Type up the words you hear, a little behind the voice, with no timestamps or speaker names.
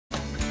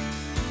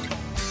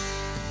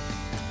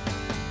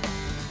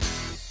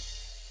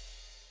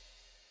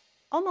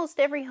Almost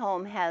every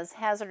home has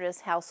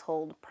hazardous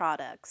household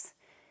products.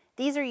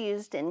 These are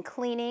used in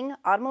cleaning,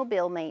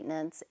 automobile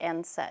maintenance,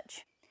 and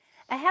such.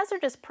 A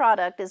hazardous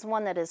product is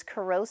one that is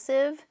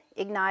corrosive,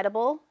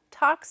 ignitable,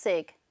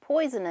 toxic,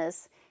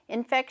 poisonous,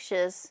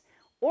 infectious,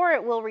 or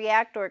it will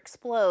react or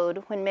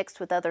explode when mixed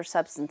with other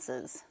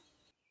substances.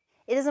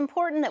 It is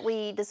important that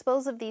we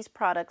dispose of these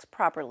products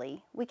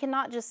properly. We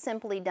cannot just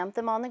simply dump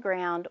them on the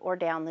ground or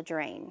down the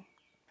drain.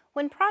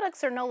 When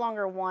products are no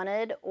longer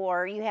wanted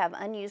or you have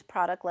unused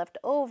product left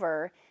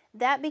over,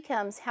 that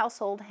becomes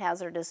household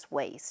hazardous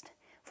waste.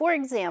 For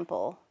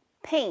example,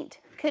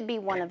 paint could be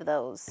one of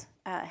those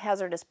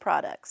hazardous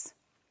products.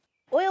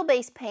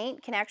 Oil-based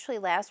paint can actually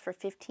last for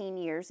 15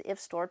 years if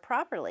stored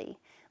properly.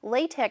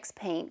 Latex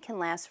paint can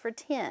last for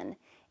 10.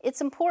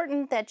 It's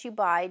important that you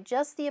buy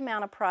just the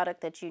amount of product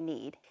that you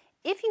need.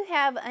 If you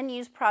have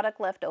unused product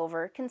left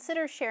over,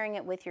 consider sharing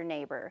it with your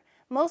neighbor.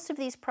 Most of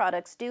these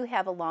products do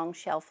have a long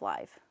shelf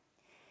life.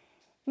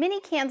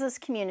 Many Kansas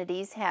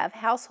communities have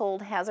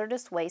household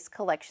hazardous waste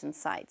collection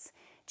sites.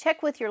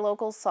 Check with your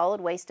local solid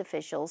waste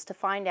officials to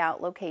find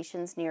out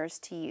locations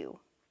nearest to you.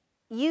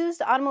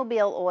 Used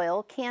automobile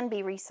oil can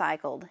be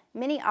recycled.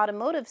 Many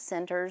automotive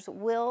centers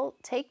will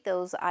take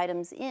those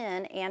items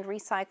in and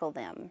recycle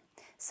them,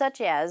 such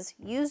as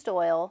used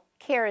oil,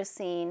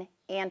 kerosene,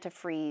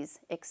 antifreeze,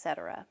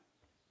 etc.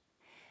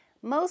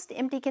 Most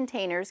empty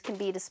containers can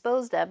be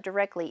disposed of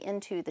directly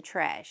into the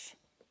trash.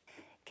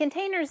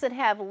 Containers that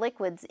have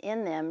liquids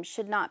in them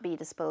should not be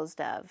disposed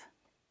of.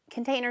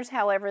 Containers,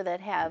 however, that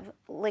have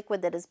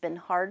liquid that has been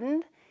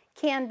hardened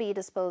can be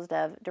disposed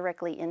of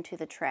directly into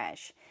the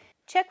trash.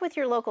 Check with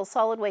your local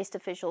solid waste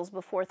officials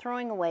before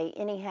throwing away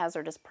any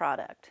hazardous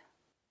product.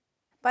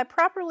 By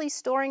properly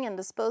storing and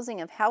disposing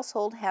of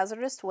household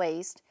hazardous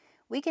waste,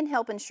 we can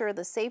help ensure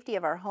the safety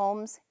of our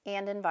homes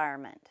and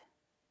environment.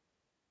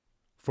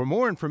 For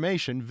more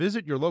information,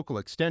 visit your local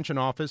extension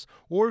office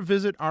or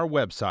visit our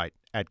website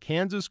at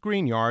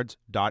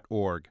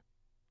kansasgreenyards.org.